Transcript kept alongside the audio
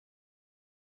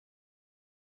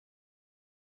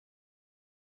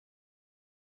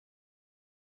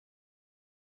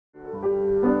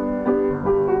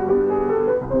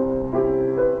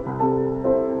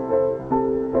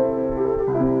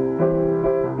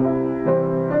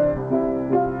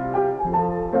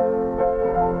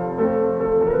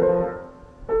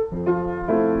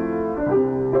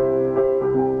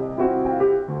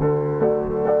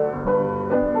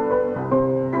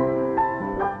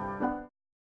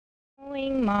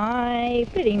going, my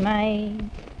pretty maid?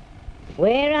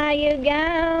 Where are you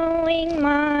going,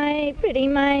 my pretty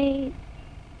maid?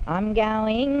 I'm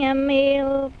going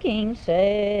a-milking,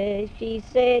 sir, she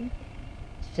said.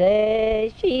 Sir,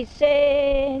 she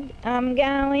said, I'm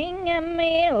going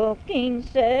a-milking,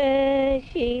 sir,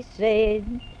 she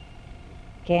said.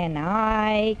 Can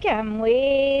I come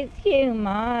with you,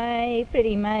 my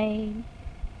pretty maid?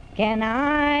 Can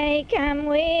I come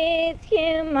with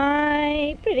you,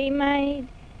 my pretty maid?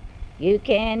 You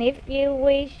can if you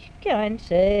wish, kind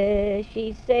sir,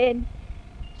 she said.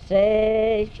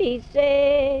 Sir, she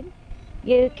said,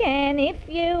 you can if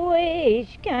you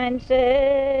wish, kind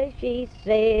sir, she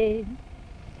said.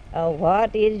 Oh,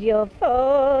 what is your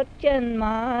fortune,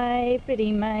 my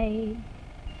pretty maid?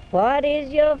 What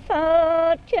is your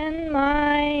fortune,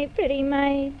 my pretty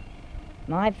maid?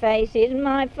 My face is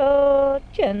my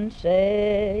fortune,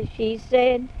 sir, she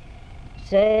said.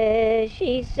 Sir,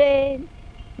 she said,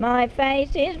 my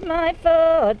face is my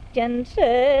fortune,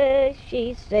 sir,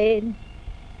 she said.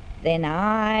 Then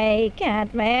I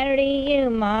can't marry you,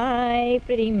 my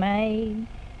pretty maid.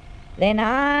 Then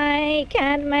I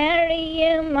can't marry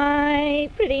you, my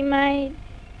pretty maid.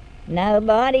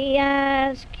 Nobody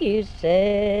asks you,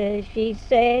 sir, she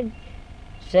said.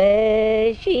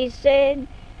 Sir, she said,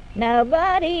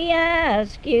 nobody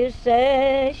asks you,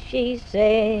 sir, she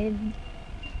said.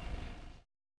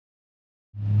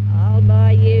 I'll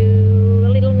buy you a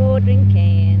little watering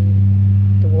can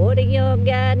to water your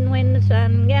garden when the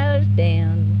sun goes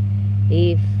down.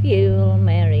 If you'll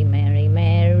marry, marry,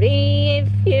 marry, if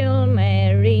you'll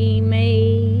marry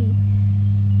me.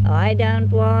 I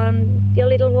don't want your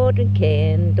little watering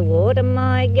can to water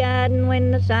my garden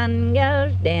when the sun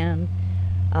goes down.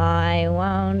 I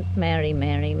won't marry,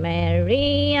 marry,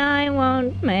 marry, I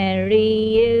won't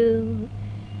marry you.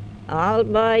 I'll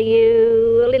buy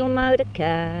you a little motor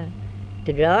car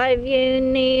to drive you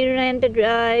near and to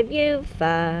drive you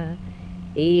far.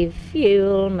 If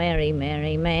you'll marry,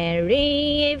 marry,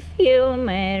 marry, if you'll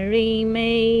marry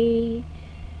me.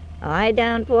 I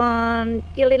don't want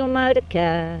your little motor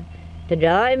car to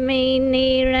drive me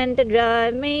near and to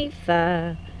drive me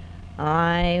far.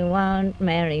 I won't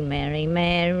marry, marry,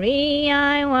 marry,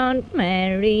 I won't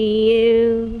marry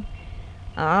you.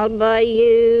 I'll buy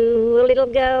you a little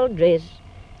gold dress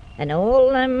and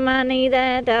all the money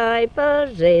that I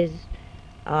possess.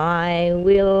 I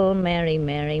will marry,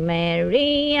 marry,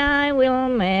 marry, I will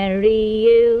marry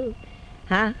you.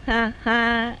 Ha, ha,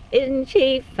 ha, isn't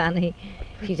she funny?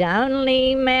 She's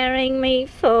only marrying me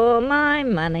for my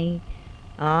money.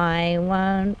 I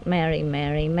won't marry,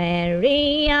 marry,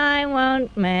 marry, I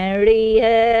won't marry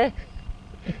her.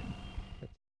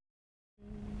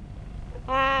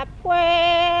 Up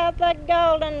where the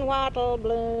golden wattle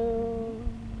blooms,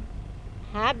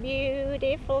 a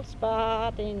beautiful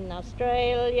spot in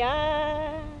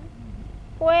Australia,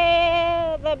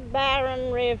 where the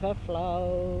barren river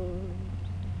flows.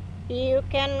 You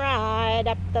can ride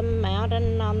up the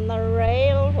mountain on the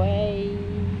railway,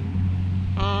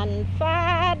 and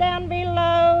far down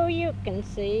below you can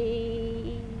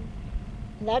see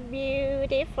the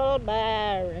beautiful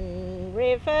barren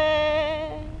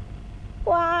river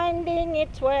winding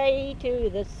its way to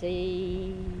the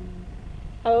sea.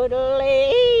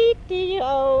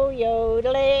 Yodelay-dee-oh,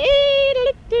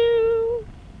 yodelay-dee-doo,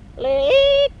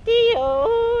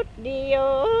 lay-dee-oh,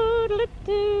 dee-oh-dee-doo,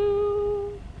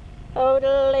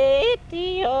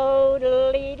 yodelay-dee-oh,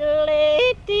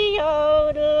 dee-dee-dee-oh,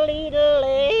 dee-dee-dee-oh,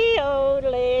 dee-dee-dee-oh.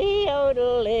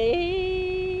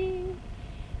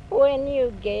 When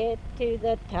you get to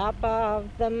the top of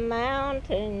the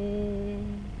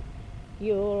mountain,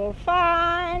 you'll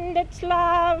find it's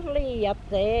lovely up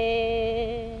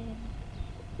there.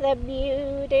 The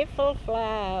beautiful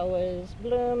flowers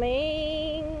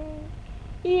blooming,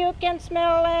 you can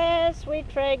smell their sweet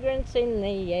fragrance in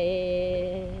the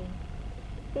air.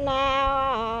 Now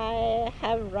I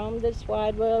have roamed this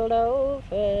wide world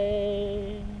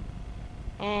over,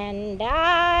 and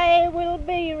I will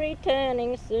be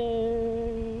returning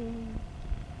soon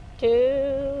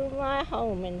to my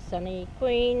home in sunny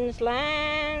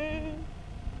Queensland,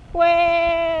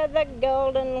 where the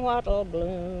golden wattle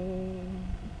blooms.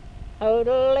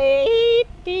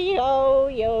 Yodelay-dee-oh,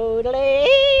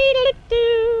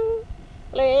 yodelay-dee-doo,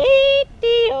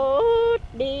 lay-dee-oh,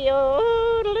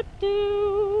 dee-oh-dee-doo,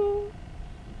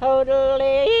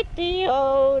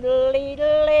 yodelay-dee-oh,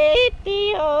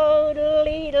 dee-dee-dee-oh,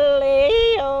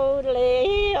 dee-dee-dee-oh,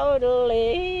 dee-dee-dee-oh.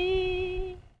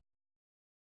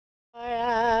 I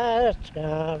ask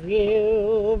of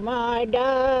you, my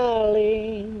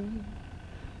darling,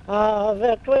 of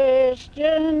a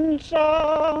question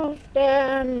soft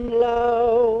and low,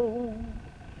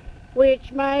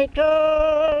 which may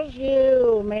cause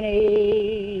you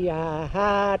many a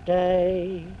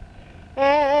heartache,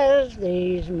 as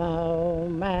these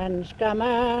moments come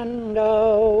and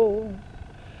go,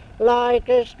 like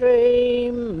a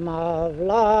stream of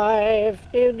life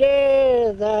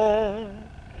together.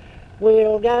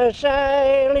 We'll go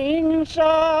sailing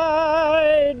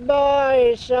side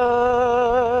by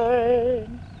side,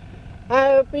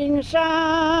 hoping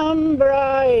some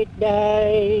bright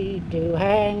day to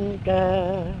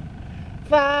hanker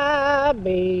far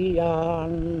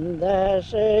beyond the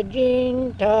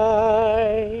surging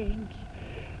tides.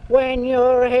 When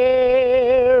your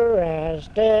hair has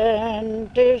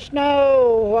turned to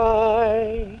snow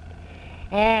white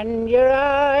and your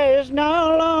eyes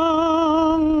no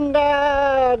longer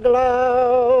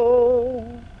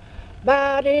glow,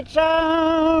 but it's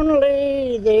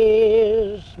only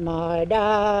this, my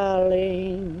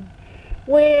darling,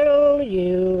 will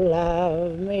you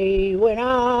love me when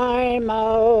I'm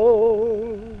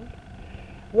old?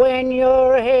 When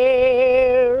your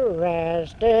hair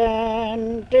has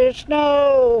turned to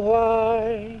snow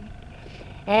white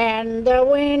and the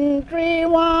wintry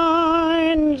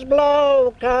winds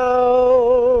blow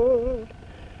cold,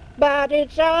 but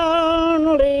it's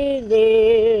only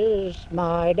this,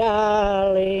 my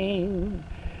darling,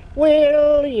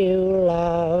 will you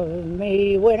love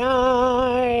me when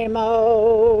I'm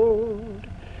old?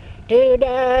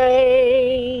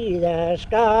 Today the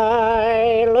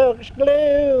sky looks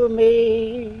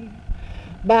gloomy,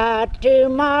 but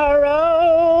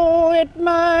tomorrow it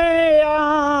may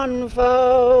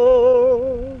unfold.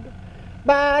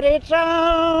 But it's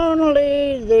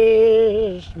only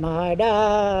this, my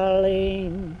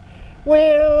darling,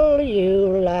 will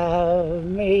you love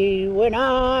me when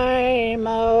I'm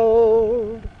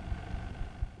old?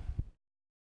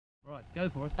 Right, go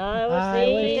for it. I was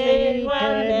seated one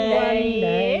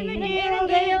day in a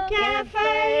little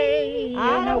cafe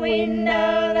on a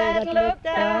window that looked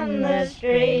on the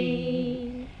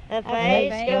street. A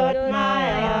face caught my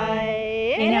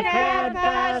eye in a crowd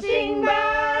passing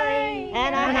by,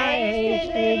 and I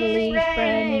hastily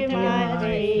sprang to my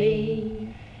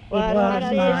feet. What was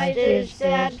my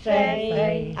sister's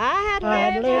fate? I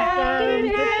had left home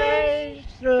to face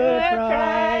through a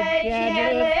pride she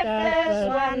had left us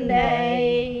one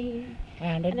day,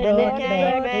 and it brought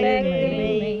back to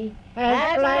me,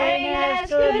 as plain as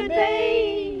could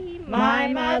be, my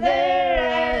mother,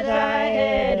 as I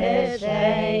heard her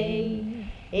say,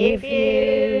 if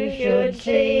you should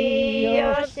see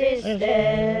your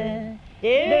sister,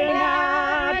 do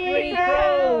not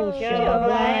reproach or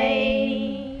blame.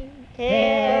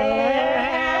 Tell her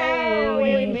how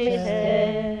we miss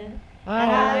her, I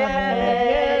love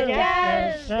her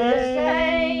just the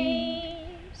same.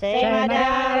 Say, my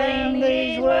darling,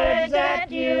 these words that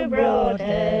you brought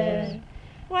her,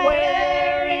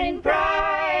 whether in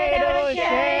pride or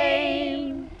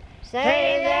shame,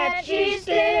 say that she's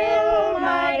still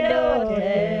my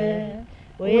daughter,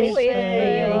 whisper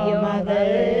your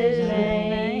mother's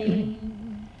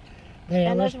name.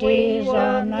 There was tears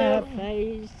on her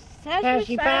face as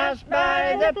she passed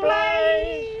by the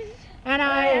place, and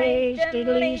I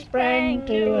hastily sprang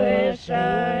to her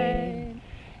side.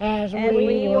 As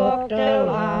we walked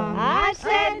along, I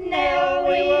said, Nell,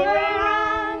 we were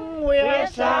wrong. We are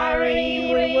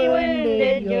sorry we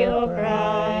wounded your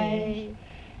pride.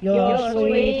 Your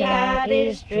sweetheart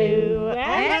is true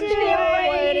and still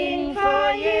waiting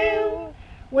for you.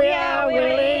 We are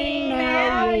willing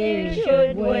now you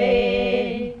should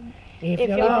wed. If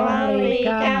you'll only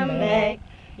come back,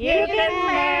 you can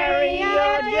marry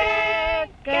your Jack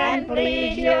and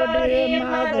please your dear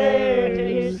mother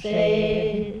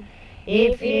instead.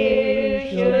 If you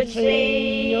should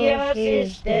see your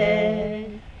sister,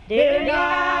 do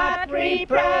not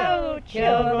reproach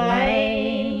or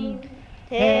blame.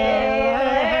 Tell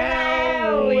her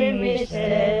how we miss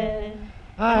her.